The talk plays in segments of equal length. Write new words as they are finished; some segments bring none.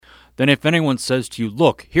Then if anyone says to you,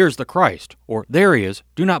 'Look, here's the Christ,' or 'There he is,'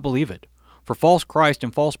 do not believe it. For false Christ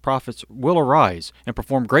and false prophets will arise and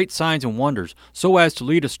perform great signs and wonders, so as to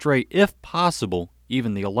lead astray, if possible,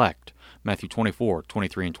 even the elect." Matthew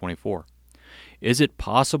 24:23 and 24. Is it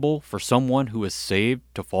possible for someone who is saved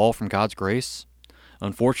to fall from God's grace?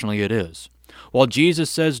 Unfortunately, it is. While Jesus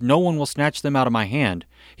says, "No one will snatch them out of my hand,"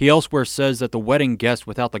 he elsewhere says that the wedding guest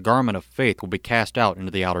without the garment of faith will be cast out into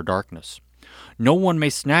the outer darkness. No one may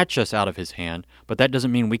snatch us out of his hand, but that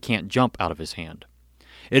doesn't mean we can't jump out of his hand.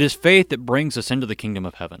 It is faith that brings us into the kingdom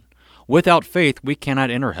of heaven. Without faith, we cannot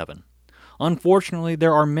enter heaven. Unfortunately,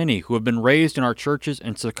 there are many who have been raised in our churches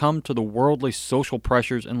and succumbed to the worldly social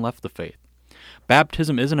pressures and left the faith.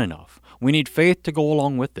 Baptism isn't enough. We need faith to go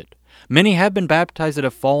along with it. Many have been baptized that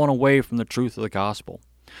have fallen away from the truth of the gospel.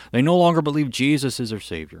 They no longer believe Jesus is their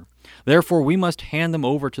Savior. Therefore, we must hand them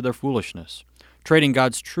over to their foolishness, trading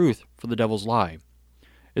God's truth for the devil's lie.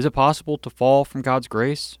 Is it possible to fall from God's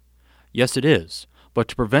grace? Yes, it is. But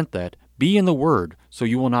to prevent that, be in the Word, so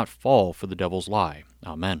you will not fall for the devil's lie.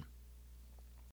 Amen.